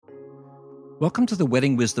Welcome to the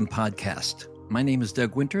Wedding Wisdom Podcast. My name is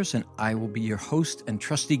Doug Winters, and I will be your host and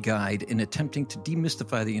trusty guide in attempting to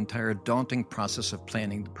demystify the entire daunting process of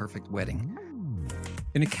planning the perfect wedding.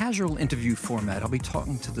 In a casual interview format, I'll be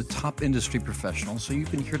talking to the top industry professionals so you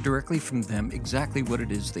can hear directly from them exactly what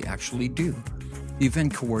it is they actually do. The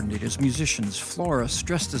event coordinators, musicians, florists,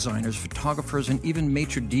 dress designers, photographers, and even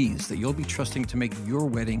maitre d's that you'll be trusting to make your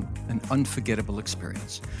wedding an unforgettable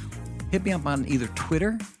experience. Hit me up on either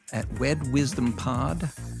Twitter at WedWisdomPod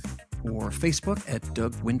or Facebook at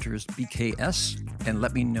Doug Winters BKS, and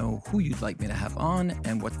let me know who you'd like me to have on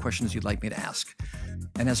and what questions you'd like me to ask.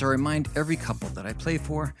 And as I remind every couple that I play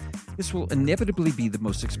for, this will inevitably be the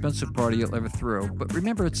most expensive party you'll ever throw, but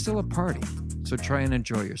remember, it's still a party, so try and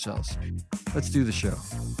enjoy yourselves. Let's do the show.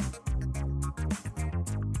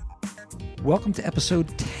 Welcome to episode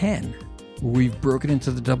 10, where we've broken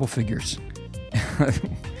into the double figures.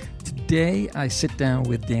 Today, I sit down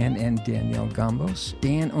with Dan and Danielle Gambos.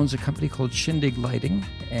 Dan owns a company called Shindig Lighting,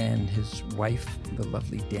 and his wife, the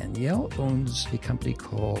lovely Danielle, owns a company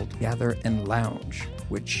called Gather and Lounge,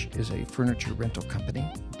 which is a furniture rental company,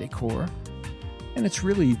 decor. And it's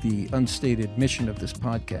really the unstated mission of this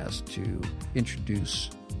podcast to introduce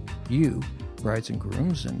you, brides and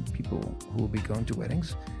grooms, and people who will be going to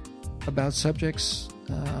weddings, about subjects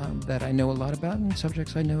that I know a lot about and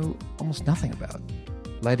subjects I know almost nothing about.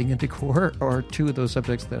 Lighting and decor are two of those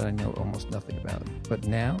subjects that I know almost nothing about. But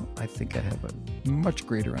now I think I have a much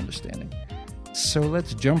greater understanding. So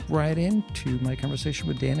let's jump right into my conversation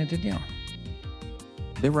with Dan and Danielle.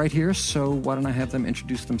 They're right here, so why don't I have them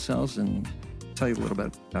introduce themselves and tell you a little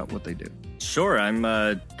bit about what they do. Sure. I'm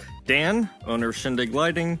Dan, owner of Shindig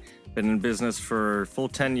Lighting. Been in business for full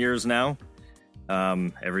 10 years now.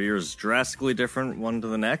 Every year is drastically different one to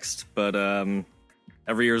the next, but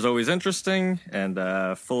every year is always interesting, and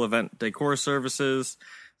full event decor services,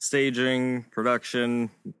 staging, production.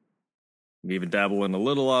 We even dabble in a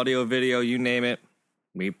little audio, video, you name it.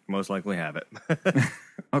 We most likely have it.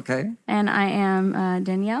 Okay. And I am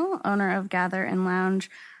Danielle, owner of Gather and Lounge.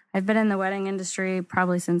 I've been in the wedding industry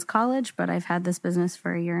probably since college, but I've had this business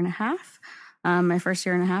for a year and a half. My first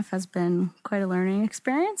year and a half has been quite a learning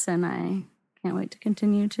experience, and I can't wait to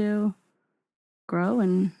continue to grow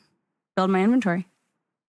and build my inventory.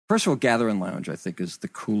 First of all, Gather and Lounge, I think, is the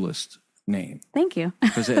coolest name. Thank you.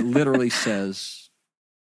 Because it literally says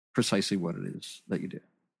precisely what it is that you do.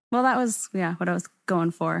 Well, that was, what I was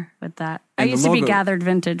going for with that. And I used to be Gathered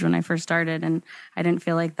Vintage when I first started, and I didn't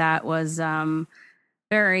feel like that was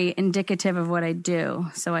very indicative of what I do.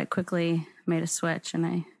 So I quickly made a switch, and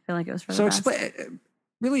I feel like it was for the best.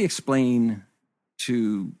 Really explain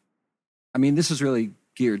to, I mean, this is really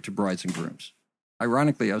geared to brides and grooms.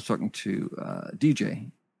 Ironically, I was talking to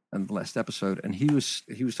DJ in the last episode, and he was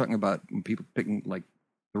talking about people picking like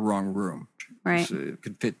the wrong room. Right. So it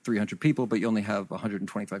could fit 300 people, but you only have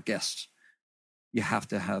 125 guests. You have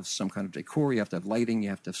to have some kind of decor. You have to have lighting. You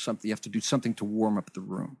have to have something. You have to do something to warm up the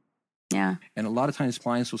room. Yeah. And a lot of times,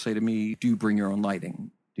 clients will say to me, "Do you bring your own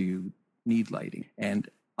lighting? Do you need lighting?" And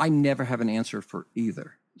I never have an answer for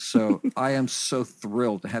either. So I am so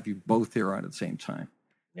thrilled to have you both here on at the same time.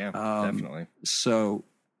 Yeah, definitely. So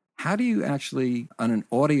how do you actually, on an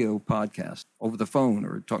audio podcast, over the phone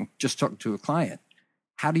or just talking to a client,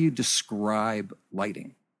 how do you describe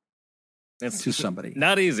lighting to somebody?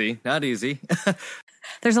 Not easy.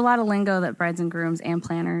 There's a lot of lingo that brides and grooms and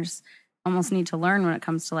planners almost need to learn when it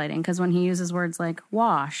comes to lighting, because when he uses words like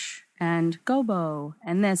wash and gobo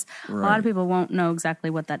and this, right, a lot of people won't know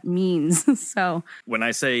exactly what that means. So when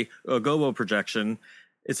I say a gobo projection,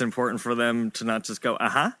 it's important for them to not just go,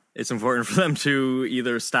 uh-huh. It's important for them to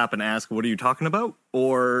either stop and ask, what are you talking about?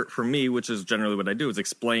 Or for me, which is generally what I do, is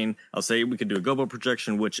explain. I'll say we could do a gobo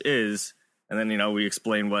projection, which is, and then, we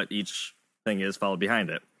explain what each thing is followed behind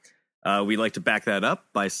it. We like to back that up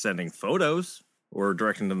by sending photos or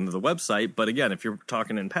directing them to the website. But again, if you're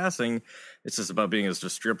talking in passing, it's just about being as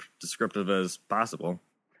descriptive as possible.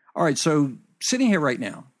 All right. So sitting here right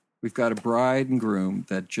now, we've got a bride and groom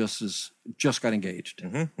that just got engaged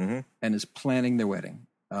and is planning their wedding.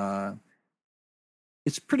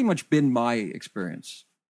 It's pretty much been my experience.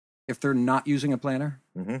 If they're not using a planner,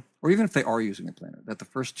 or even if they are using a planner, that the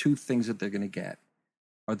first two things that they're going to get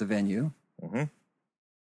are the venue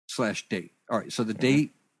 / date. All right. So the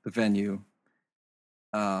date, the venue,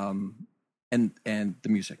 and the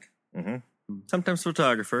music. Sometimes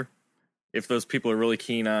photographer, if those people are really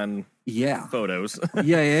keen on photos.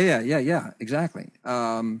 Yeah, exactly.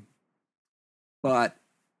 But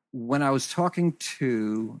when I was talking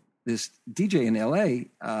to this DJ in LA,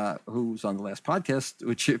 who's on the last podcast,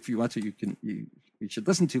 which if you want to, you should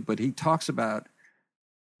listen to, but he talks about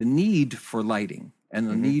the need for lighting and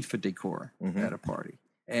the need for decor at a party.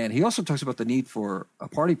 And he also talks about the need for a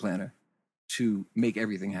party planner to make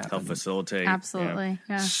everything happen. Help facilitate. Absolutely.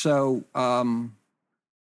 Yeah. So why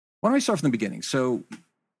don't we start from the beginning? So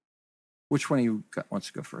which one of you wants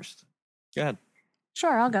to go first? Go ahead.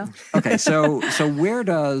 Sure, I'll go. Okay, so where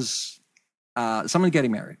does someone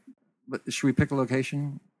getting married? Should we pick a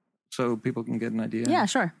location so people can get an idea? Yeah,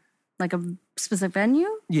 sure. Like a specific venue?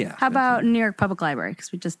 Yeah. How about New York Public Library?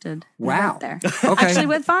 Because we just did an event there. Okay. Actually,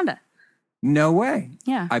 with Fonda. No way.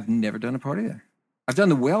 Yeah. I've never done a party there. I've done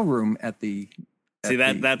the whale room at the... See,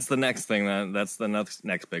 that's the next thing. That's the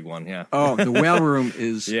next big one, yeah. Oh, the whale room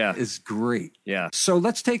is great. Yeah. So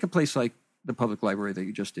let's take a place like the public library that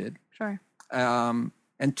you just did. Sure. And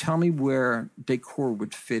tell me where decor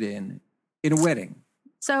would fit in a wedding.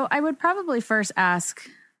 So I would probably first ask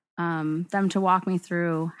them to walk me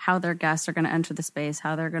through how their guests are going to enter the space,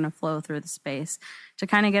 how they're going to flow through the space, to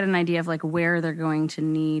kind of get an idea of like where they're going to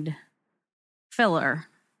need filler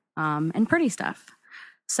and pretty stuff.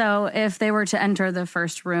 So if they were to enter the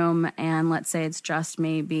first room and let's say it's just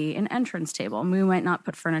maybe an entrance table, we might not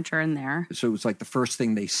put furniture in there. So it's like the first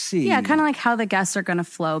thing they see. Yeah, kind of like how the guests are going to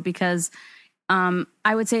flow, because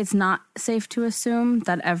I would say it's not safe to assume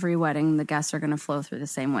that every wedding the guests are going to flow through the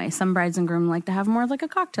same way. Some brides and groom like to have more of like a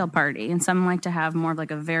cocktail party, and some like to have more of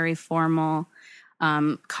like a very formal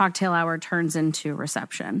cocktail hour turns into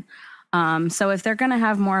reception. So if they're going to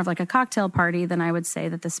have more of like a cocktail party, then I would say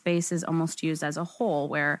that the space is almost used as a whole,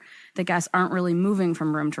 where the guests aren't really moving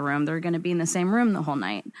from room to room. They're going to be in the same room the whole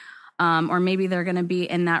night. Or maybe they're going to be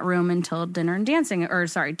in that room until dinner and dancing,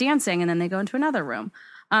 and then they go into another room.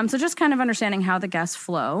 So just kind of understanding how the guests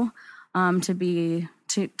flow to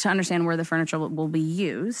understand where the furniture will be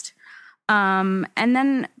used. And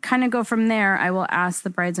then kind of go from there. I will ask the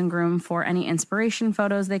brides and groom for any inspiration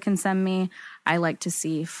photos they can send me. I like to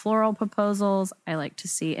see floral proposals. I like to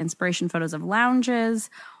see inspiration photos of lounges,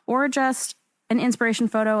 or just an inspiration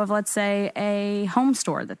photo of, let's say, a home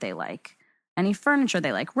store that they like, any furniture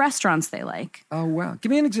they like, restaurants they like. Oh, wow.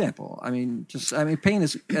 Give me an example. Paint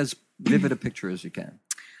as vivid a picture as you can.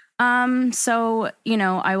 So,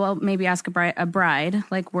 I will maybe ask a bride,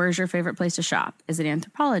 like, where's your favorite place to shop? Is it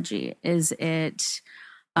Anthropologie? Is it,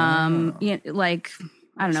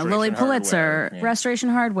 I don't know, Lilly Pulitzer, Restoration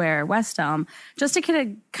Hardware, West Elm, just to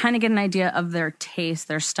kind of get an idea of their taste,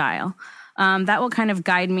 their style. That will kind of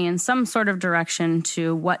guide me in some sort of direction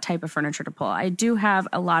to what type of furniture to pull. I do have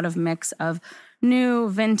a lot of mix of new,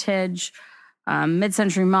 vintage,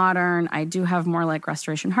 mid-century modern. I do have more like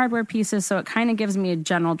Restoration Hardware pieces, so it kind of gives me a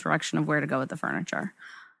general direction of where to go with the furniture.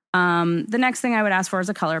 The next thing I would ask for is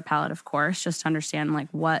a color palette, of course, just to understand like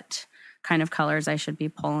what kind of colors I should be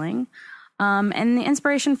pulling. And the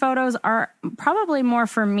inspiration photos are probably more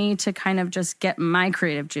for me to kind of just get my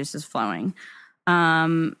creative juices flowing.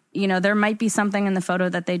 There might be something in the photo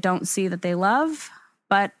that they don't see that they love,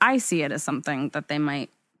 but I see it as something that they might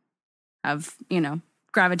have,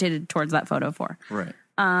 gravitated towards that photo for. Right.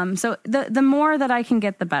 So the more that I can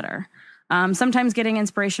get, the better. Sometimes getting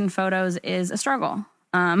inspiration photos is a struggle,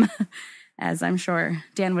 as I'm sure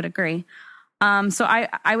Dan would agree. So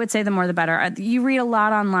I would say the more the better. You read a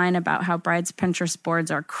lot online about how brides' Pinterest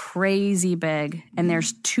boards are crazy big and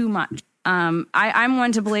there's too much. I'm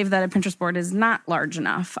one to believe that a Pinterest board is not large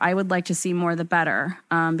enough. I would like to see more the better,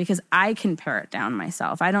 because I can pare it down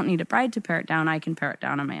myself. I don't need a bride to pare it down. I can pare it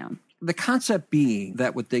down on my own. The concept being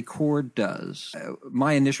that what decor does,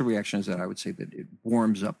 my initial reaction is that I would say that it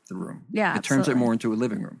warms up the room. Yeah, it turns it more into a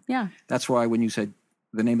living room. Yeah. That's why when you said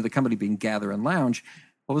the name of the company being Gather and Lounge,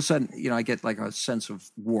 all of a sudden, I get like a sense of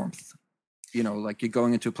warmth, like you're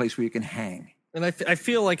going into a place where you can hang. And I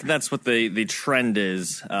feel like that's what the trend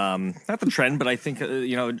is. Not the trend, but I think,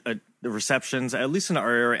 the receptions, at least in our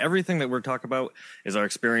area, everything that we're talking about is our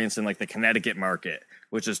experience in like the Connecticut market,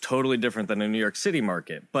 which is totally different than a New York City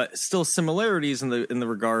market, but still similarities in the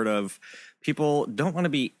regard of people don't want to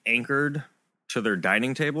be anchored to their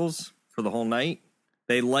dining tables for the whole night.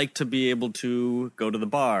 They like to be able to go to the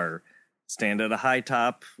bar, stand at a high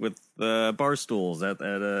top with the bar stools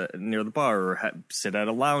near the bar, or sit at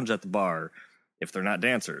a lounge at the bar. If they're not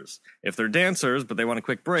dancers. If they're dancers, but they want a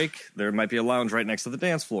quick break, there might be a lounge right next to the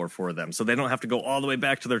dance floor for them. So they don't have to go all the way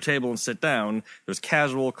back to their table and sit down. There's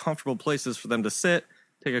casual, comfortable places for them to sit,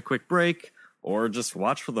 take a quick break, or just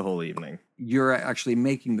watch for the whole evening. You're actually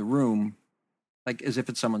making the room like as if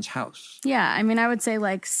it's someone's house. Yeah, I would say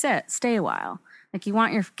like stay a while. Like you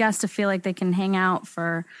want your guests to feel like they can hang out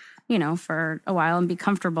for a while and be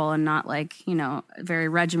comfortable, and not like, very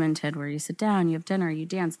regimented where you sit down, you have dinner, you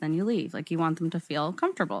dance, then you leave. Like you want them to feel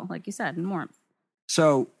comfortable, like you said, and warm.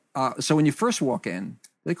 So when you first walk in,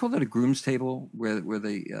 They call that a groom's table where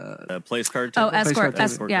they place card Oh, table? escort.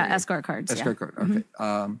 Escort Yeah, table. escort cards. escort Yeah. card. Okay.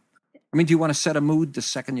 I mean, do you want to set a mood the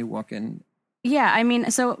second you walk in? Yeah, I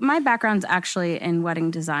mean, so my background's actually in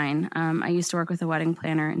wedding design. I used to work with a wedding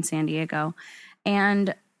planner in San Diego,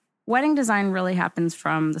 and wedding design really happens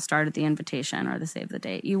from the start of the invitation or the save the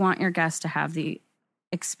date. You want your guests to have the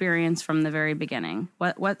experience from the very beginning,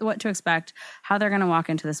 what to expect, how they're going to walk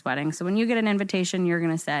into this wedding. So when you get an invitation, you're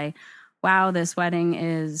going to say, wow, this wedding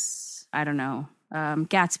is, I don't know,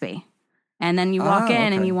 Gatsby. And then you walk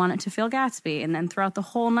in and you want it to feel Gatsby. And then throughout the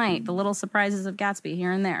whole night, the little surprises of Gatsby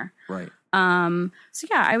here and there. Right. So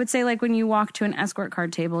yeah, I would say like when you walk to an escort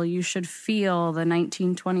card table, you should feel the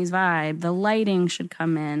 1920s vibe. The lighting should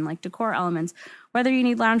come in, like decor elements. Whether you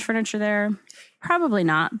need lounge furniture there, probably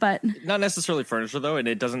not, but not necessarily furniture though, and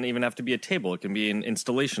it doesn't even have to be a table. It can be an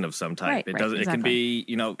installation of some type. It does. Exactly. It can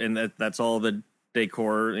be, and that's all the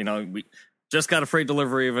decor. We just got a freight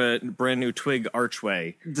delivery of a brand new twig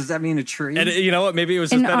archway. Does that mean a tree? And you know what? Maybe it was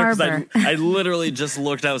just better because I literally just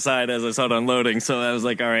looked outside as I saw it unloading. So I was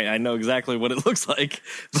like, all right, I know exactly what it looks like.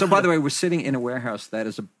 So by the way, we're sitting in a warehouse that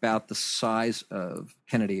is about the size of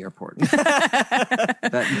Kennedy Airport.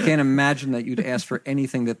 That you can't imagine that you'd ask for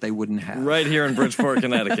anything that they wouldn't have. Right here in Bridgeport,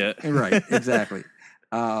 Connecticut. Right, exactly.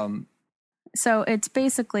 So it's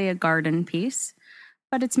basically a garden piece,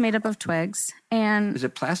 but it's made up of twigs. And is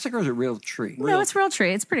it plastic or is it real tree? No, it's real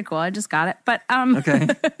tree. It's pretty cool. I just got it. But okay.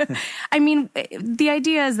 I mean, the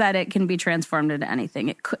idea is that it can be transformed into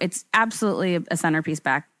anything. It's absolutely a centerpiece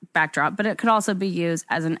backdrop, but it could also be used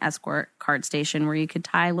as an escort card station where you could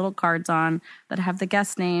tie little cards on that have the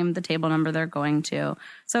guest name, the table number they're going to.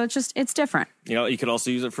 So it's different. You could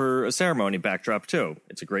also use it for a ceremony backdrop too.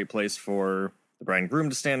 It's a great place for the bride and groom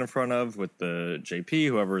to stand in front of with the JP,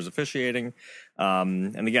 whoever is officiating.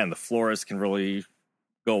 And again, the florist can really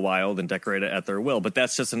go wild and decorate it at their will. But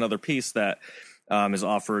that's just another piece that is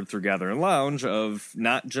offered through Gather and Lounge of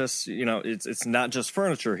not just, it's not just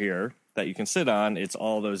furniture here that you can sit on. It's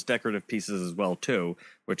all those decorative pieces as well, too,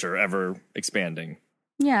 which are ever expanding.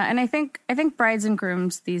 Yeah. And I think brides and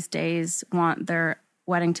grooms these days want their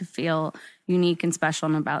wedding to feel unique and special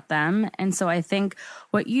and about them. And so I think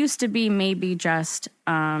what used to be maybe just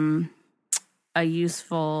a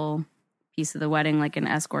useful piece of the wedding, like an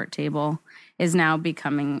escort table, is now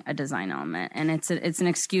becoming a design element. And it's an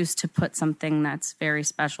excuse to put something that's very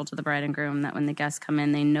special to the bride and groom, that when the guests come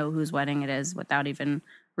in, they know whose wedding it is without even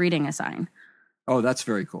reading a sign. Oh, that's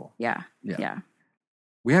very cool. Yeah.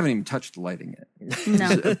 We haven't even touched the lighting yet.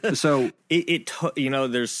 No. So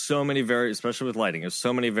there's so many especially with lighting, there's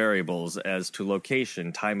so many variables as to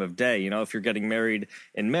location, time of day. If you're getting married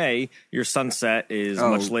in May, your sunset is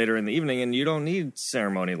much later in the evening and you don't need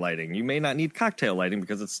ceremony lighting. You may not need cocktail lighting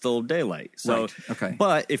because it's still daylight. So, right. Okay.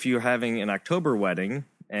 But if you're having an October wedding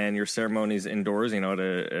and your ceremony's indoors, at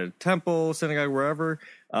a temple, synagogue, wherever,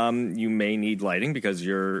 you may need lighting because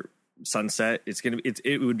your sunset,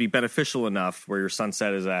 it would be beneficial enough where your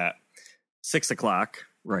sunset is at 6:00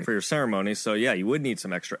 right. for your ceremony. So yeah, you would need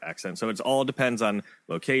some extra accent. So it all depends on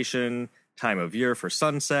location, time of year for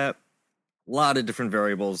sunset, a lot of different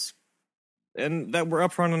variables, and that we're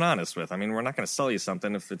upfront and honest with. I mean, we're not going to sell you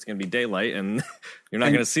something if it's going to be daylight and you're not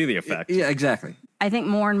going to see the effect. Yeah, exactly. I think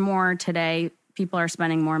more and more today, people are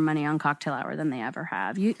spending more money on cocktail hour than they ever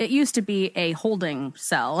have. It used to be a holding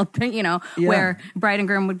cell, where bride and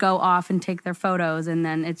groom would go off and take their photos, and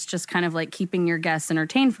then it's just kind of like keeping your guests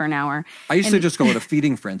entertained for an hour. I used to just go with a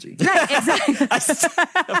feeding frenzy. Right, exactly.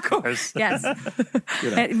 Of course. Yes.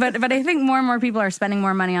 But I think more and more people are spending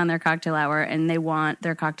more money on their cocktail hour, and they want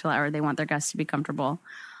their guests to be comfortable.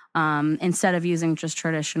 Instead of using just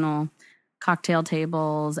traditional cocktail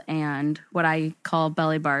tables and what I call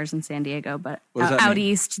belly bars in San Diego, but out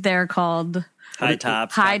east they're called high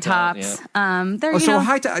tops. High tops. Yeah. So a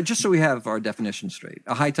high top, just so we have our definition straight,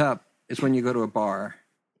 a high top is when you go to a bar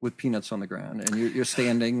with peanuts on the ground and you're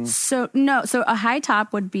standing. So a high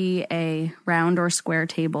top would be a round or square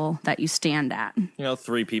table that you stand at.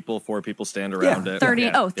 3 people, 4 people stand around it.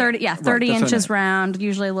 30 inches round,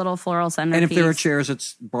 usually a little floral centerpiece. And if there are chairs,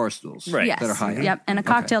 it's bar stools that are higher. Yep, and a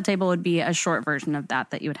cocktail table would be a short version of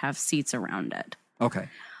that you would have seats around it. Okay.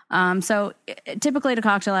 So typically at a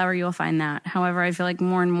cocktail hour, you'll find that. However, I feel like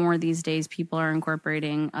more and more these days, people are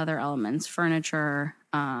incorporating other elements, furniture,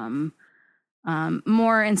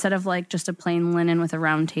 more instead of like just a plain linen with a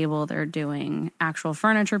round table, they're doing actual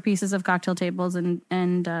furniture pieces of cocktail tables, and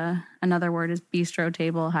another word is bistro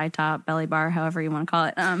table, high top, belly bar, however you want to call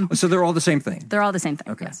it. So they're all the same thing. They're all the same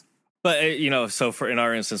thing. Okay. Yes. But so in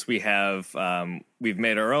our instance, we've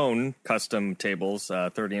made our own custom tables,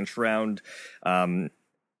 30-inch round.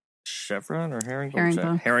 chevron or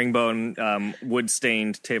Herringbone. Herringbone wood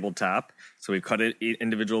stained tabletop. So we cut it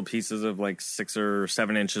individual pieces of like 6 or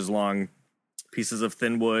 7 inches long pieces of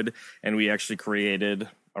thin wood, and we actually created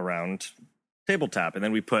a round tabletop, and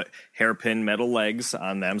then we put hairpin metal legs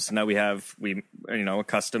on them. So now we have a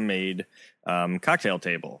custom made cocktail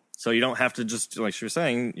table. So you don't have to just, like she was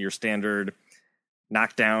saying, your standard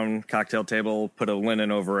knockdown cocktail table, put a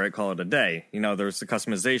linen over it, call it a day. There's the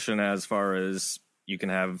customization as far as you can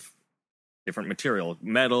have different material,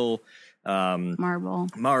 metal,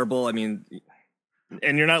 marble. I mean,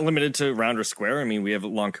 and you're not limited to round or square. I mean, we have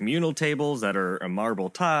long communal tables that are a marble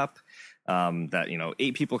top that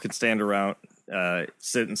 8 people can sit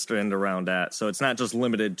and stand around at. So it's not just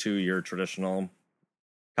limited to your traditional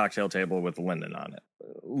cocktail table with linen on it.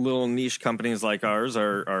 Little niche companies like ours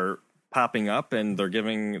are popping up, and they're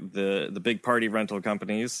giving the big party rental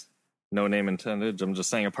companies, no name intended, I'm just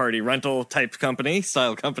saying a party rental type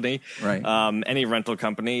style company, right? Any rental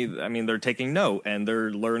company, I mean, they're taking note, and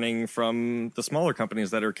they're learning from the smaller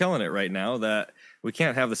companies that are killing it right now that we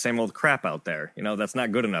can't have the same old crap out there. That's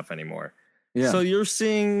not good enough anymore. Yeah. So you're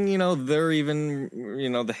seeing, they're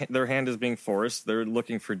even, their hand is being forced. They're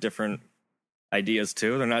looking for different ideas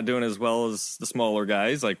too. They're not doing as well as the smaller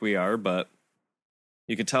guys like we are, but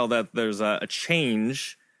you can tell that there's a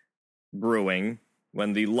change brewing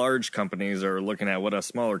when the large companies are looking at what us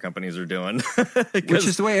smaller companies are doing. Which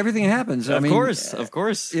is the way everything happens. Of course.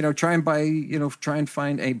 Try and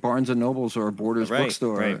find a Barnes and Nobles or a Borders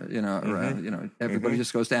bookstore. Right. Everybody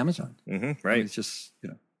just goes to Amazon. Right. I mean, it's just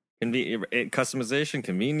customization,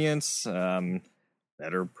 convenience,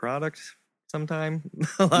 better product sometime.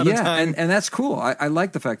 A lot of time. and that's cool. I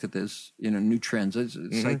like the fact that there's new trends. It's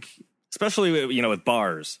like, especially with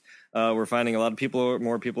bars. We're finding a lot of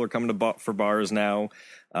more people are coming for bars now,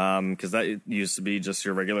 because that used to be just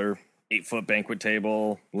your regular 8-foot banquet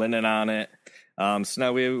table, linen on it. So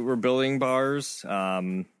now we're building bars,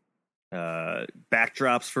 backdrops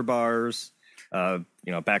for bars,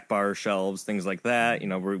 back bar shelves, things like that.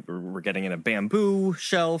 We're getting in a bamboo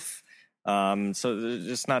shelf. So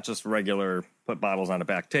it's not just regular put bottles on a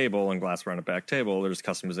back table and glassware on a back table. There's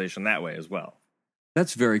customization that way as well.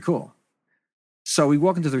 That's very cool. So we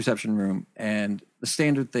walk into the reception room, and the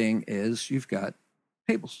standard thing is you've got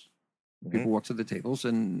tables. People walk to the tables,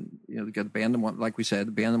 and you got the band on one, like we said,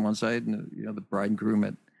 the band on one side, and the bride and groom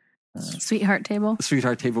at sweetheart table. The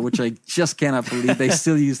sweetheart table, which I just cannot believe they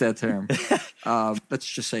still use that term. Let's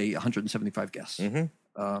just say 175 guests.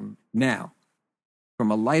 Now, from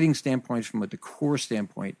a lighting standpoint, from a decor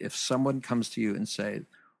standpoint, if someone comes to you and say,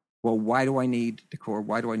 "Well, why do I need decor?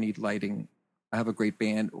 Why do I need lighting? I have a great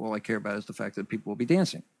band. All I care about is the fact that people will be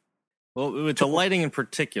dancing." Well, with the lighting in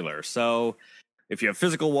particular, so if you have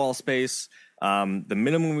physical wall space, the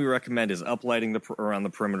minimum we recommend is uplighting around the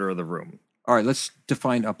perimeter of the room. All right, let's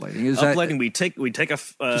define uplighting. Uplighting, we take a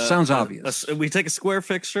sounds obvious. We take a square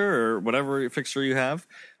fixture or whatever fixture you have.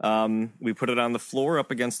 We put it on the floor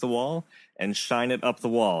up against the wall and shine it up the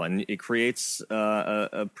wall, and it creates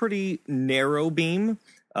a pretty narrow beam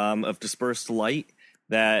of dispersed light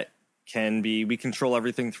that we control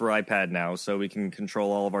everything through iPad now, so we can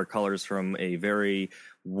control all of our colors from a very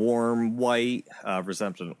warm white,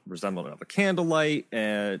 resemblant of a candlelight,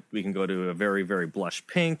 and we can go to a very, very blush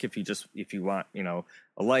pink if you want, a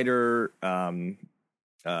lighter,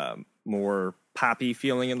 more poppy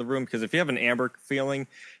feeling in the room. Because if you have an amber feeling,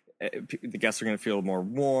 the guests are going to feel more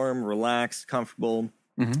warm, relaxed, comfortable.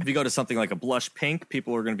 If you go to something like a blush pink,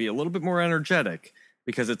 people are going to be a little bit more energetic,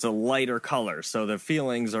 because it's a lighter color. So the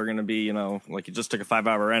feelings are going to be, like you just took a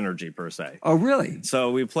 5-hour energy per se. Oh, really? So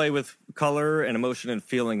we play with color and emotion and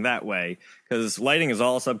feeling that way, because lighting is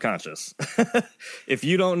all subconscious. If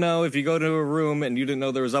you don't know, if you go to a room and you didn't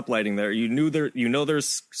know there was uplighting there,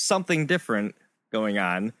 there's something different going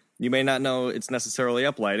on. You may not know it's necessarily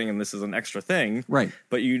uplighting, and this is an extra thing. Right.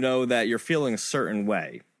 But you know that you're feeling a certain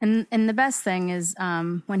way. And the best thing is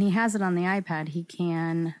when he has it on the iPad, he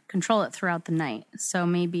can control it throughout the night. So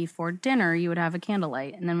maybe for dinner, you would have a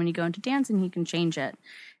candlelight. And then when you go into dancing, he can change it.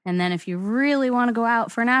 And then if you really want to go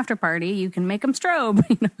out for an after party, you can make them strobe.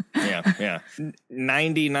 Yeah.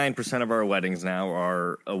 99% of our weddings now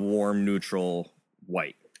are a warm, neutral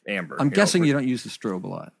white. Amber. I'm guessing you don't use the strobe a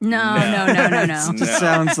lot. No. It just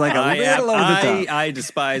sounds like a little over the top. I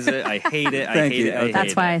despise it. I hate it. I hate it.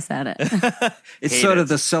 That's why I said it. It's sort of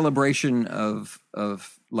the celebration of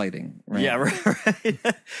lighting, right? Yeah, right.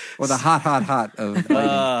 Or the hot of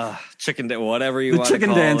lighting. Chicken dance, whatever you want to call it. The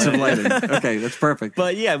chicken dance of lighting. Okay, that's perfect.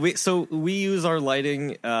 But yeah, we use our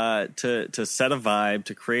lighting to set a vibe,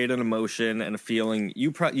 to create an emotion and a feeling.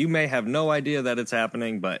 You may have no idea that it's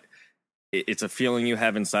happening, but It's a feeling you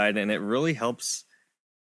have inside, and it really helps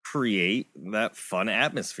create that fun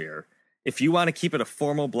atmosphere. If you want to keep it a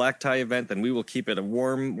formal black tie event, then we will keep it a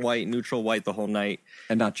warm white, neutral white the whole night.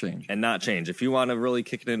 And not change. If you want to really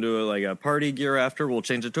kick it into like a party gear after, we'll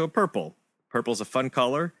change it to a purple. Purple's a fun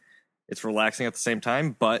color. It's relaxing at the same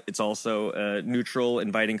time, but it's also a neutral,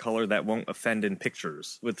 inviting color that won't offend in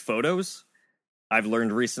pictures. With photos, I've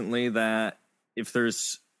learned recently that if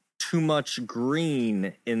there's too much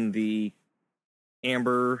green in the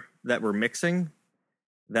amber that we're mixing,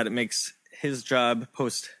 that it makes his job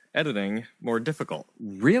post-editing more difficult.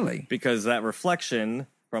 Really? Because that reflection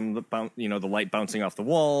from the light bouncing off the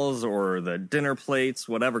walls or the dinner plates,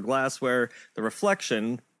 whatever glassware, the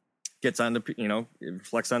reflection gets onto, it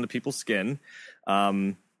reflects onto people's skin.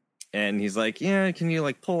 And he's like, yeah, can you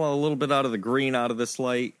like pull a little bit out of the green out of this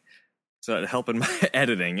light? So it help in my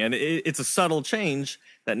editing. And it's a subtle change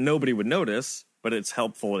that nobody would notice, but it's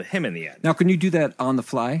helpful to him in the end. Now, can you do that on the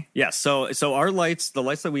fly? Yes. So our lights, the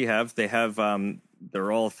lights that we have, they have,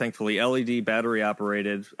 they're all thankfully LED battery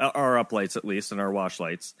operated, our up lights at least, and our wash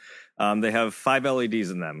lights. They have 5 LEDs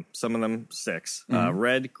in them, some of them 6,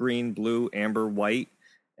 red, green, blue, amber, white.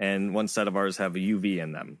 And one set of ours have a UV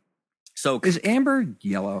in them. So is amber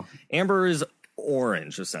yellow? Amber is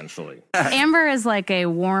orange, essentially. Amber is like a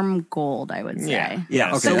warm gold, I would say.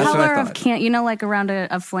 Yeah. Okay, The that's what color I of thought. like around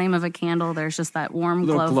a flame of a candle, there's just that warm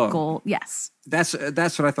Little glow glow. of gold. Yes. That's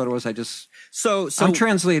what I thought it was. So I'm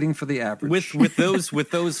translating for the average. with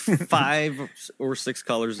those 5 or 6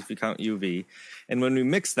 colors, if you count UV, and when we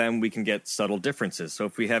mix them, we can get subtle differences. So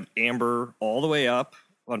if we have amber all the way up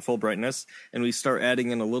on full brightness, and we start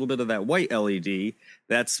adding in a little bit of that white LED,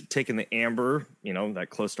 that's taking the amber, that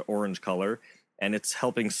close to orange color, and it's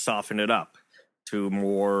helping soften it up to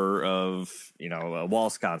more of, a wall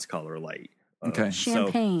sconce color light. Okay.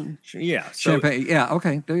 Champagne. Champagne. Yeah.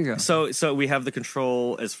 Okay. There you go. So we have the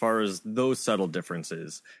control as far as those subtle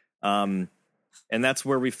differences. And that's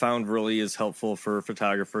where we found really is helpful for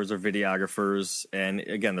photographers or videographers. And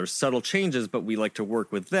again, there's subtle changes, but we like to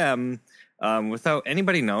work with them without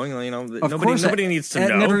anybody knowing. Nobody needs to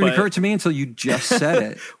know. It never occurred to me until you just said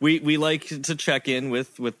it. We like to check in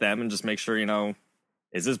with them and just make sure,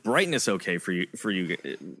 is this brightness okay for you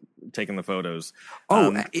taking the photos?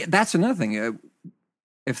 That's another thing.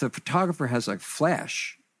 If the photographer has like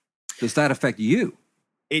flash, does that affect you?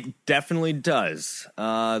 It definitely does.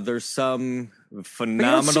 There's some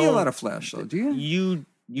phenomenal. But you don't see a lot of flash, though, do you?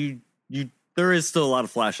 You. There is still a lot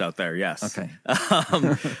of flash out there. Yes. Okay.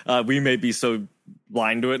 We may be so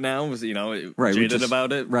blind to it now, jaded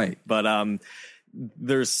about it. Right. But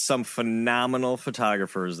there's some phenomenal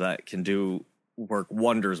photographers that can do work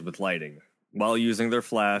wonders with lighting while using their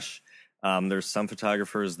flash. There's some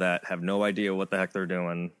photographers that have no idea what the heck they're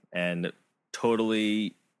doing and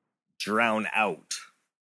totally drown out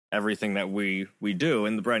everything that we do,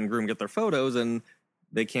 and the bride and groom get their photos and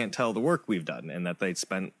they can't tell the work we've done and that they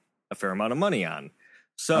spent a fair amount of money on.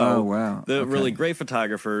 So really great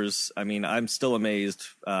photographers, I'm still amazed.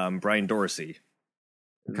 Brian Dorsey,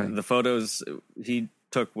 the photos he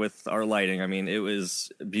took with our lighting, it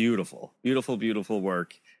was beautiful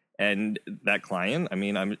work. And that client,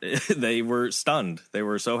 they were stunned. They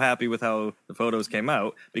were so happy with how the photos came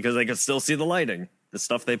out because they could still see the lighting, the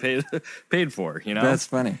stuff they paid for. That's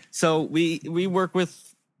funny. So we work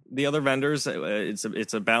with the other vendors.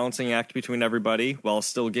 It's a balancing act between everybody while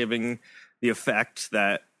still giving the effect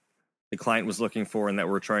that the client was looking for and that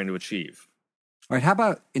we're trying to achieve. All right. How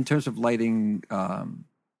about in terms of lighting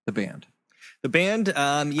the band? The band,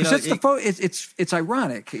 it's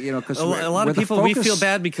ironic, because a lot of people we feel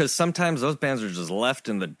bad because sometimes those bands are just left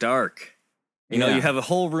in the dark. You have a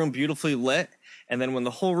whole room beautifully lit, and then when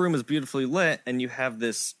the whole room is beautifully lit, and you have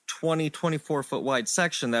this 24 foot wide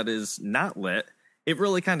section that is not lit, it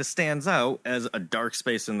really kind of stands out as a dark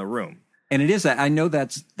space in the room. And it is that. I know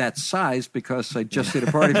that's that size because I just did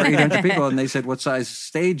a party for 800 people, and they said, "What size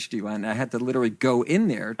stage do you want?" And I had to literally go in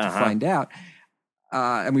there to find out,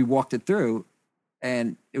 and we walked it through.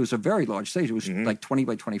 And it was a very large stage. It was like 20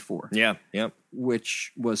 by 24. Yeah, yep.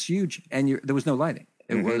 Which was huge, and there was no lighting.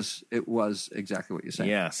 It was exactly what you're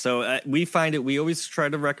saying. Yeah. So we find it. We always try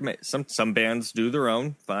to recommend. Some bands do their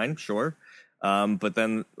own. Fine, sure. But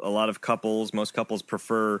then a lot of most couples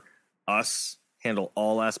prefer us handle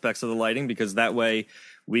all aspects of the lighting because that way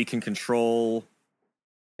we can control.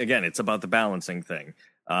 Again, it's about the balancing thing.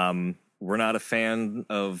 We're not a fan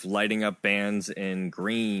of lighting up bands in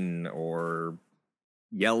green or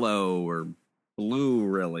yellow or blue,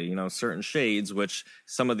 really, certain shades, which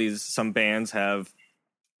some bands have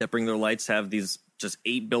that bring their lights have these just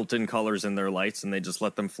 8 built-in colors in their lights, and they just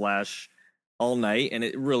let them flash all night, and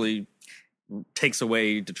it really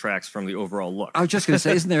detracts from the overall look. I was just going to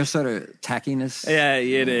say, isn't there sort of tackiness? Yeah,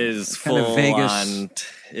 it is kind full of Vegas on.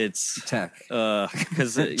 It's tech.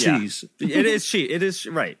 Because Cheese. it is cheap. It is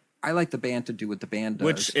right. I like the band to do what the band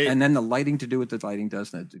does, and then the lighting to do what the lighting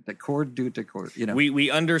does, and the cord to do what the cord.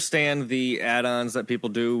 We understand the add-ons that people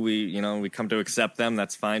do. We come to accept them.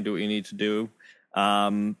 That's fine. Do what you need to do.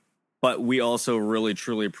 But we also really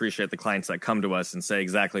truly appreciate the clients that come to us and say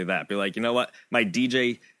exactly that. Be like, you know what, my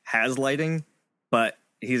DJ has lighting, but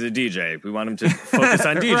he's a DJ. We want him to focus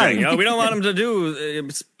on DJing. Right. We don't want him to do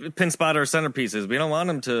pin spot our centerpieces. We don't want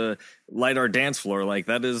him to light our dance floor. Like,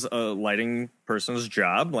 that is a lighting person's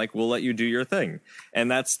job. Like, we'll let you do your thing. And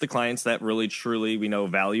that's the clients that really, truly, we know,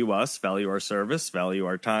 value us, value our service, value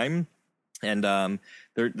our time. And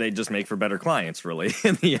they just make for better clients, really,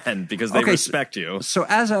 in the end, because they respect you. So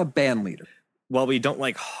as a band leader, while we don't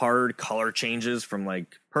like hard color changes from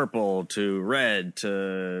like purple to red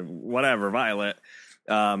to whatever, violet,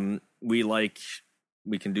 we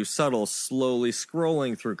can do subtle, slowly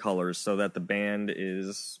scrolling through colors so that the band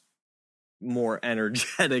is more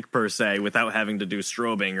energetic per se, without having to do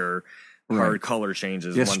strobing or hard color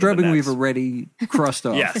changes. Yeah, strobing we've already crossed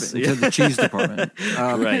off into the cheese department.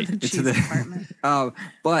 Right. The cheese department.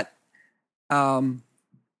 But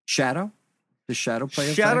shadow? Does shadow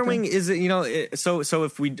play a shadowing factor? So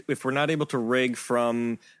if we're not able to rig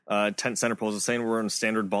from tent center poles, saying we're in a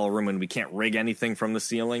standard ballroom and we can't rig anything from the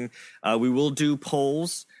ceiling, we will do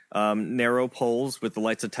poles, narrow poles with the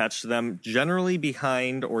lights attached to them, generally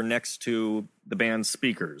behind or next to the band's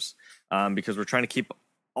speakers, because we're trying to keep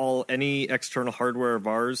any external hardware of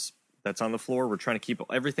ours that's on the floor. We're trying to keep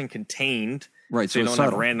everything contained, right? So you don't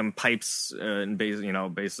have random pipes and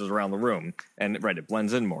bases around the room, and it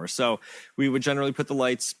blends in more. So we would generally put the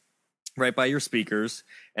lights right by your speakers,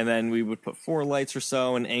 and then we would put 4 lights or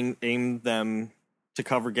so and aim them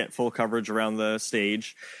to get full coverage around the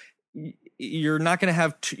stage. You're not going to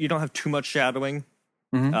have you don't have too much shadowing,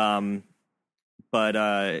 but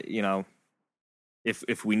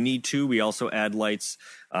if we need to, we also add lights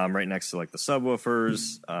right next to like the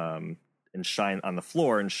subwoofers and shine on the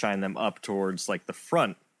floor and shine them up towards like the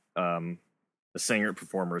front, the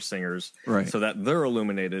singers, right, so that they're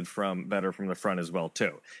illuminated better from the front as well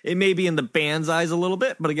too. It may be in the band's eyes a little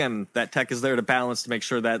bit, but again, that tech is there to balance, to make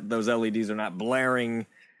sure that those LEDs are not blaring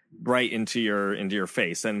bright into your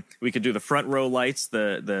face. And we could do the front row lights,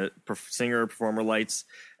 the singer performer lights,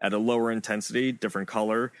 at a lower intensity, different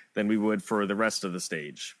color than we would for the rest of the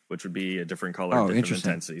stage, which would be a different color, different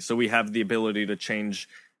intensity. So we have the ability to change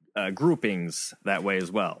groupings that way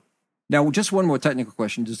as well. Now, just one more technical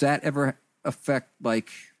question: does that ever affect like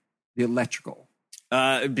the electrical?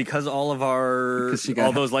 Because all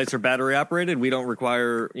those lights are battery operated, we don't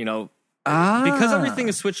require because everything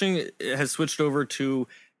has switched over to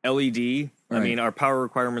LED. Right. I mean, our power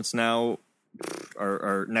requirements now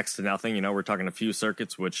are next to nothing. We're talking a few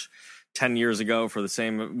circuits, which 10 years ago for the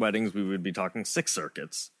same weddings, we would be talking 6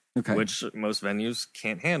 circuits, which most venues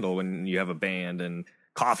can't handle when you have a band and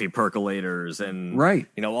coffee percolators and,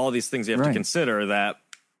 all these things you have to consider. That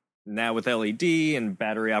now with LED and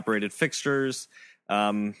battery operated fixtures,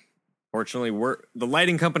 fortunately, the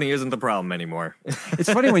lighting company isn't the problem anymore.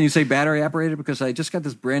 It's funny when you say battery operated, because I just got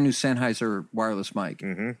this brand new Sennheiser wireless mic,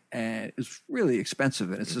 and it's really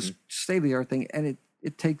expensive, and it's this state of the art thing, and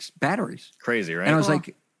it takes batteries. Crazy, right? And I was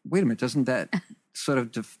like, wait a minute, doesn't that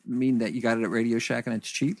sort of mean that you got it at Radio Shack and it's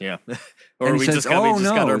cheap? Yeah. Or we just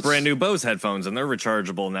got our brand new Bose headphones, and they're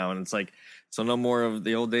rechargeable now, and it's like, so no more of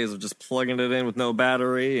the old days of just plugging it in with no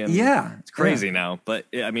battery. And it's crazy now. But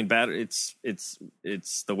I mean, it's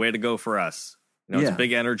the way to go for us. It's a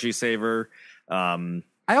big energy saver.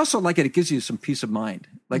 I also like it. It gives you some peace of mind.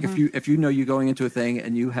 Like if you know you're going into a thing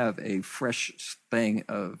and you have a fresh thing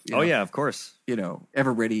of of course,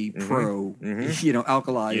 Everready Pro,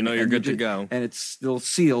 alkali. You're good to go, and it's still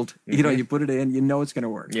sealed. You put it in, it's going to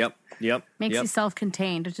work. Yep. Makes you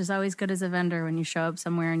self-contained, which is always good as a vendor when you show up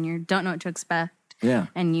somewhere and you don't know what to expect. Yeah,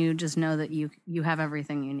 and you just know that you have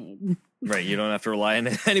everything you need. Right, you don't have to rely on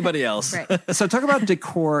anybody else. Right. So talk about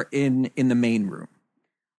decor in the main room.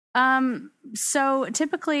 So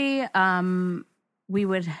typically, we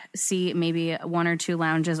would see maybe 1 or 2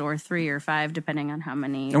 lounges, or 3 or 5, depending on how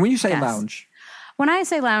many. And when you say guests. lounge, when I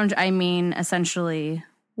say lounge, I mean essentially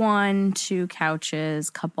 1, 2 couches,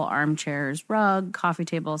 couple armchairs, rug, coffee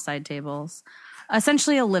table, side tables,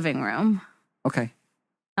 essentially a living room. Okay.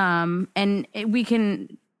 And we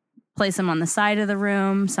can place them on the side of the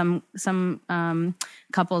room. Some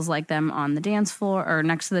couples like them on the dance floor or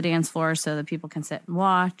next to the dance floor so that people can sit and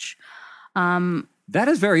watch. That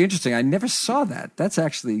is very interesting. I never saw that. That's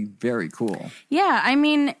actually very cool. Yeah, I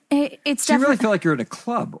mean, it's So you definitely really feel like you're in a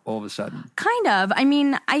club all of a sudden. kind of. I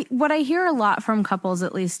mean, what I hear a lot from couples,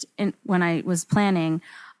 at least when I was planning,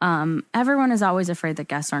 everyone is always afraid that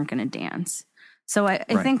guests aren't going to dance. So I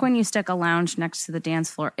think when you stick a lounge next to the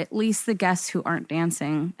dance floor, at least the guests who aren't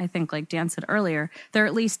dancing, I think like Dan said earlier, they're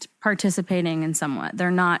at least participating in somewhat.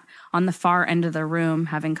 They're not on the far end of the room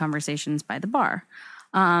having conversations by the bar.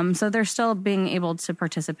 So they're still being able to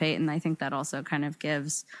participate. And I think that also kind of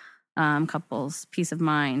gives couples peace of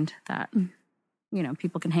mind that, you know,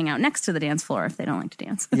 people can hang out next to the dance floor if they don't like to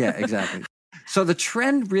dance. Yeah, exactly. So the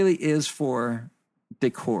trend really is for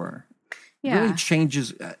decor. Yeah. Really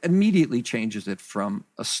immediately changes it from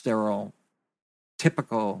a sterile,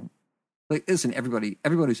 typical, like, listen, everybody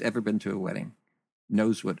who's ever been to a wedding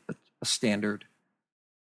knows what a standard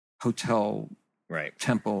hotel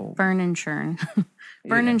temple. Burn and churn.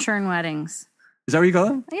 And churn weddings. Is that what you call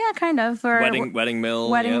them? Yeah, kind of. Or wedding mill.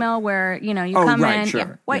 Mill where, you know, you come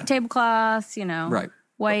in, white tablecloths, you know,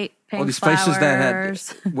 white pink all these flowers. Places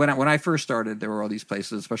that had, when I first started, there were all these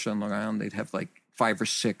places, especially on Long Island, they'd have like 5 or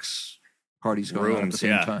 6 parties going on at the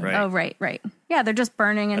same time. Right. Oh, right. Yeah, they're just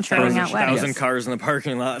burning and churning out weddings. 1,000 cars in the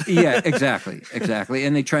parking lot. Yeah, exactly.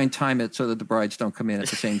 And they try and time it so that the brides don't come in at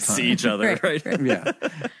the same time. See each other, right? Yeah.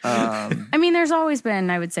 I mean, there's always been,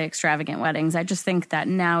 I would say, extravagant weddings. I just think that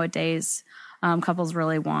nowadays couples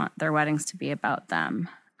really want their weddings to be about them.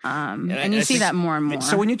 And you see that more and more.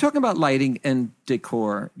 So when you're talking about lighting and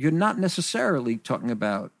decor, you're not necessarily talking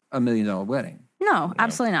about $1 million wedding. No,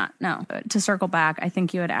 absolutely not. No. To circle back, I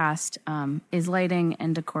think you had asked, is lighting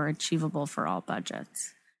and decor achievable for all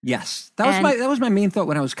budgets? Yes. That was my main thought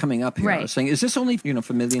when I was coming up here. Right. I was saying, is this only, for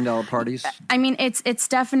 $1 million parties? I mean, it's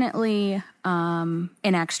definitely an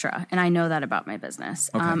extra, and I know that about my business.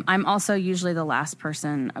 Okay. I'm also usually the last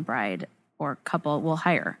person a bride or couple will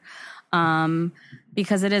hire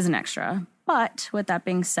because it is an extra. But with that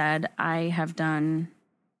being said, I have done,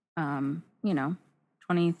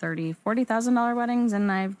 $20,000, $30,000, $40,000 weddings,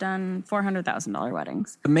 and I've done $400,000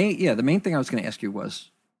 weddings. The main thing I was going to ask you was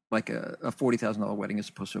like a $40,000 wedding as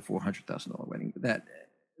opposed to a $400,000 wedding.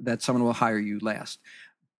 That someone will hire you last,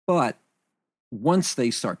 but once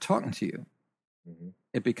they start talking to you,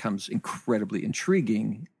 it becomes incredibly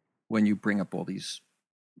intriguing when you bring up all these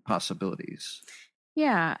possibilities.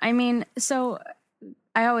 Yeah, I mean, so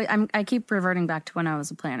I keep reverting back to when I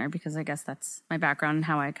was a planner because I guess that's my background and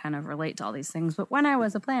how I kind of relate to all these things. But when I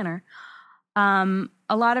was a planner, a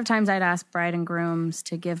lot of times I'd ask bride and grooms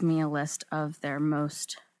to give me a list of their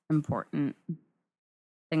most important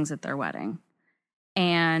things at their wedding.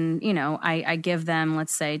 And, I give them,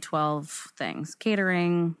 let's say, 12 things: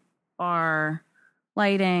 catering, bar,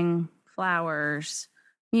 lighting, flowers,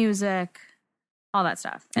 music, all that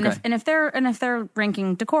stuff. And Okay. if they're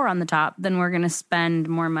ranking decor on the top, then we're going to spend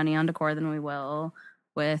more money on decor than we will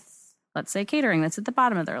with, let's say, catering that's at the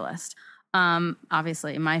bottom of their list.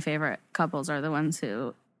 Obviously, my favorite couples are the ones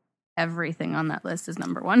who everything on that list is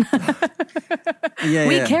number one.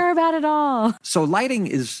 We care about it all. So lighting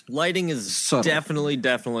is subtle.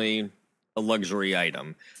 definitely a luxury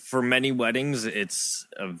item. For many weddings, it's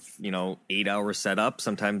a 8-hour setup.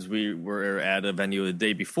 Sometimes we were at a venue the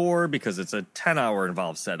day before because it's a 10-hour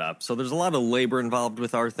involved setup. So there's a lot of labor involved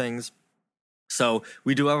with our things. So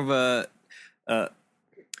we do have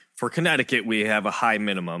for Connecticut, we have a high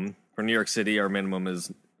minimum. For New York City, our minimum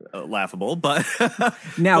is laughable, but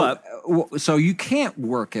so you can't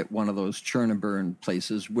work at one of those churn and burn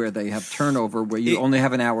places where they have turnover, where you only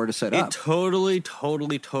have an hour to set up. It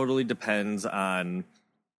totally depends on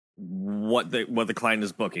what the client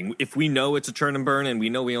is booking. If we know it's a churn and burn and we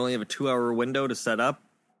know we only have a 2-hour window to set up,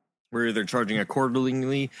 we're either charging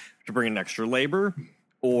accordingly to bring in extra labor,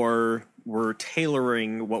 or we're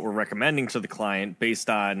tailoring what we're recommending to the client based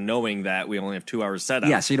on knowing that we only have 2 hours set up.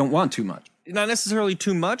 Yeah, so you don't want too much. Not necessarily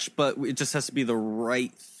too much, but it just has to be the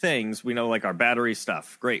right things. We know, like our battery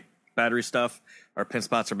stuff. Great. Battery stuff. Our pin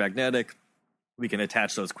spots are magnetic. We can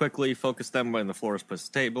attach those quickly, focus them when the florist puts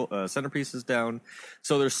centerpieces down.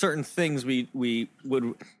 So there's certain things we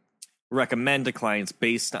would recommend to clients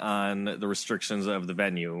based on the restrictions of the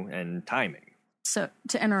venue and timing. So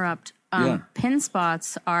to interrupt, pin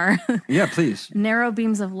spots are please. narrow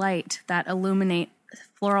beams of light that illuminate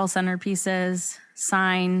floral centerpieces,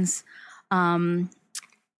 signs.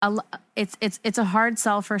 It's a hard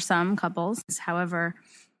sell for some couples. However,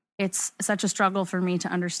 it's such a struggle for me to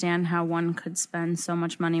understand how one could spend so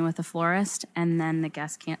much money with a florist and then the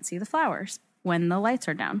guest can't see the flowers. when the lights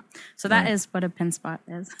are down. So that is what a pin spot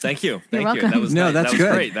is. Thank you. You're Thank you. welcome. That was No, that's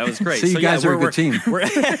good. great. That was great. So you guys are a good team.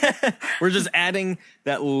 We're just adding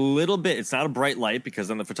that little bit. It's not a bright light because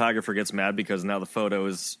then the photographer gets mad because now the photo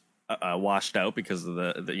is washed out because of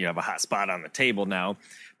the you have a hot spot on the table now.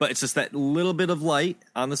 But it's just that little bit of light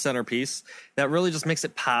on the centerpiece that really just makes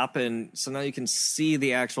it pop. And so now you can see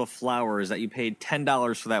the actual flowers that you paid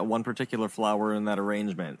 $10 for that one particular flower in that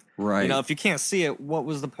arrangement. Right. You know, if you can't see it, what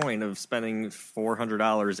was the point of spending $400,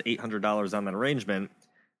 $800 on that arrangement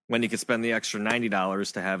when you could spend the extra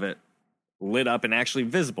 $90 to have it lit up and actually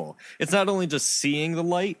visible? It's not only just seeing the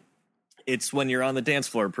light. It's when you're on the dance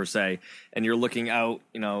floor, per se, and you're looking out,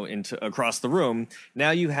 you know, into across the room.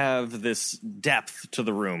 Now you have this depth to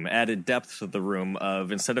the room, added depth to the room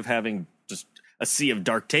of instead of having just a sea of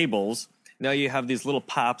dark tables, now you have these little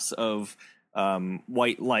pops of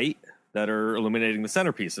white light that are illuminating the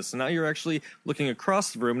centerpieces. So now you're actually looking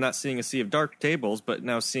across the room, not seeing a sea of dark tables, but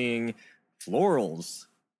now seeing florals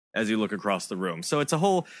as you look across the room. So it's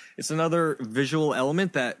another visual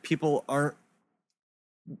element that people aren't,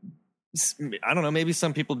 I don't know, maybe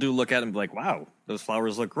some people do look at it and be like, wow, those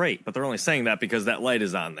flowers look great. But they're only saying that because that light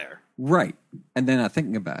is on there. Right. And they're not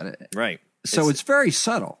thinking about it. Right. So it's very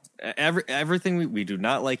subtle. Everything we do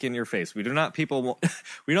not like in your face. We don't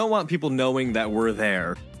want people knowing that we're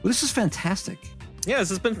there. Well, this is fantastic. Yeah, this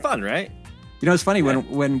has been fun, right? You know, it's funny,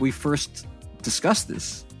 when we first discussed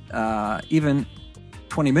this, even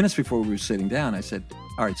 20 minutes before we were sitting down, I said,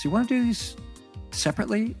 all right, so you want to do these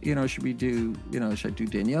separately? You know, should I do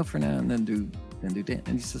Danielle for now and then do Dan?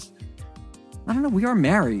 And he says, I don't know, we are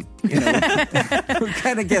married. You know, we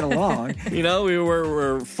kind of get along. You know,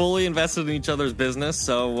 we're fully invested in each other's business.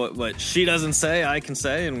 So what she doesn't say, I can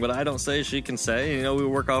say, and what I don't say, she can say. You know, we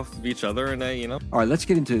work off of each other, and you know. All right, let's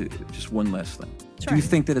get into just one last thing. Sure. Do you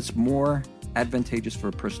think that it's more advantageous for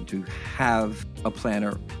a person to have a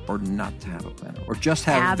planner or not to have a planner, or just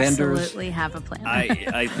have vendors? Absolutely have a planner.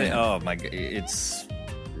 I think. Oh my God, it's.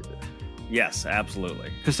 Yes, absolutely.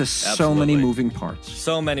 Because there's so many moving parts.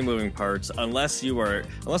 So many moving parts. Unless the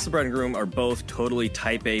bride and groom are both totally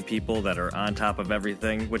type A people that are on top of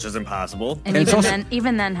everything, which is impossible. And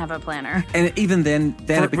even then have a planner. And even then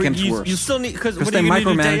it becomes worse. You still need, because they're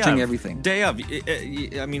micromanaging everything. Day of,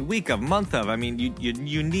 I mean, week of, month of. I mean,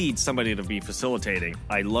 you need somebody to be facilitating.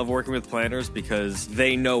 I love working with planners because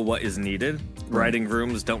they know what is needed. Bride and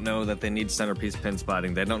grooms don't know that they need centerpiece pin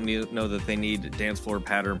spotting. They don't know that they need dance floor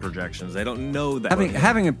pattern projections. They don't know that.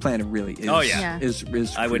 Having a planner really is. Oh yeah, is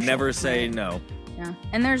I would crucial. never say no. Yeah,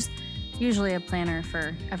 and there's usually a planner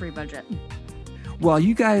for every budget. Well,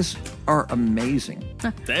 you guys are amazing.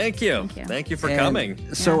 Thank you. Thank you for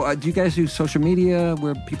coming. So, do you guys do social media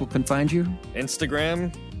where people can find you?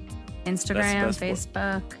 Instagram,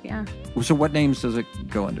 Facebook. Yeah. So, what names does it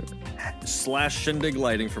go under? / Shindig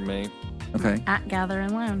Lighting for me. Okay. At Gather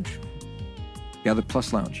and Lounge. Gather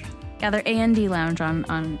plus Lounge. Gather A&D Lounge on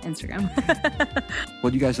Instagram.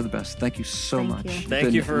 Well, you guys are the best. Thank you so much.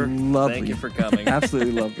 Thank you for coming.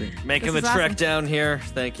 Absolutely lovely. Making the trek down here.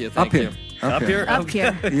 Thank you. Up here. Up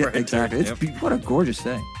here. Yeah, exactly. What a gorgeous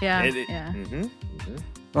day. Yeah. Mm-hmm.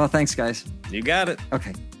 Well, thanks, guys. You got it.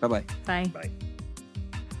 Okay. Bye-bye. Bye. Bye.